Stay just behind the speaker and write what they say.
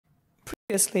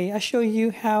Previously, I showed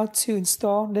you how to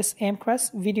install this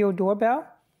Amcrest video doorbell.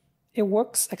 It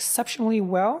works exceptionally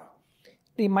well.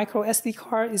 The microSD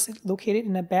card is located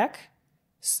in the back,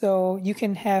 so you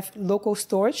can have local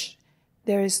storage.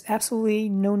 There is absolutely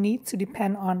no need to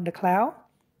depend on the cloud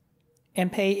and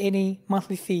pay any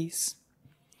monthly fees.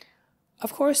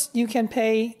 Of course, you can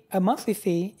pay a monthly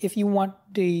fee if you want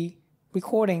the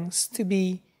recordings to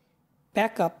be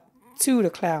backup to the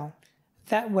cloud.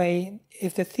 That way,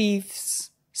 if the thieves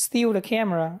steal the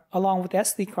camera along with the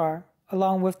SD card,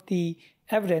 along with the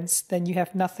evidence, then you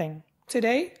have nothing.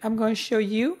 Today, I'm going to show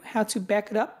you how to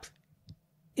back it up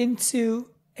into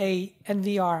a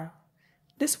NVR.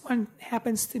 This one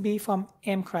happens to be from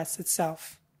Amcrest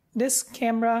itself. This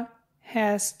camera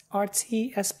has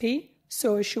RT-SP,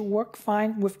 so it should work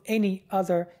fine with any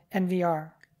other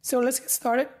NVR. So let's get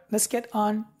started. Let's get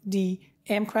on the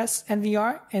Amcrest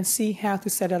NVR and see how to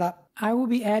set it up. I will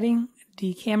be adding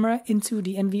the camera into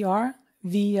the NVR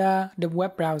via the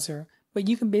web browser, but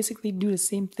you can basically do the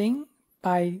same thing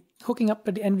by hooking up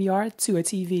the NVR to a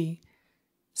TV.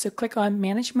 So click on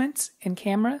Management and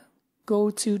Camera, go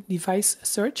to Device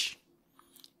Search.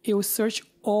 It will search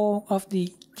all of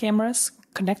the cameras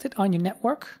connected on your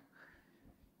network.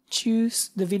 Choose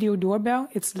the video doorbell.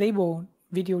 It's labeled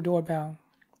video doorbell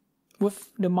with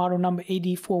the model number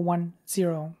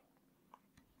AD410.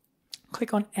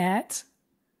 Click on Add.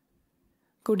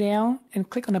 Go down and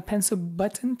click on the pencil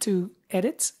button to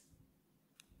edit.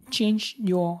 Change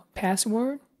your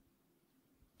password.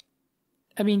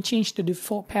 Change the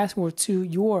default password to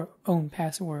your own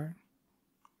password.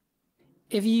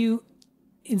 If you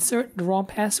insert the wrong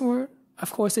password,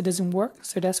 of course it doesn't work,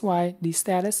 so that's why the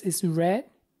status is red.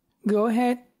 Go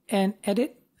ahead and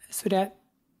edit so that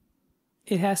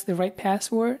it has the right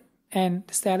password and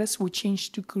the status will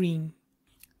change to green.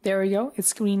 There we go,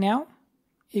 it's green now.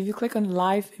 If you click on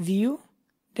Live View,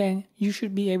 then you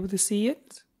should be able to see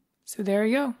it. So there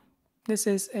you go. This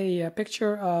is a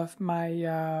picture of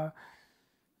my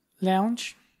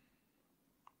lounge.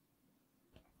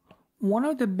 One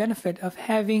of the benefits of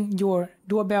having your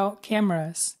doorbell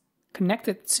cameras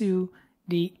connected to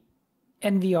the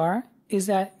NVR is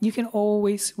that you can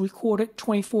always record it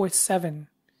 24/7.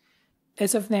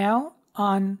 As of now,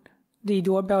 on the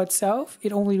doorbell itself,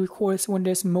 it only records when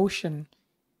there's motion.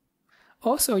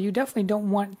 Also, you definitely don't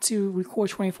want to record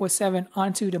 24/7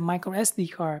 onto the microSD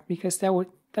card because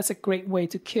that's a great way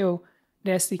to kill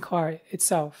the SD card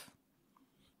itself.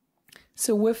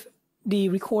 So with the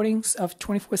recordings of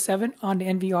 24/7 on the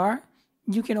NVR,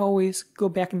 you can always go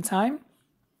back in time.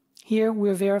 Here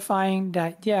we're verifying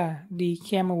that, the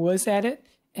camera was added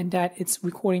and that it's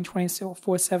recording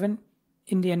 24/7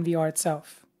 in the NVR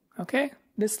itself. Okay,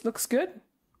 this looks good.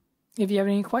 If you have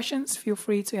any questions, feel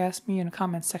free to ask me in the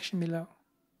comment section below.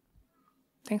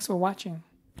 Thanks for watching.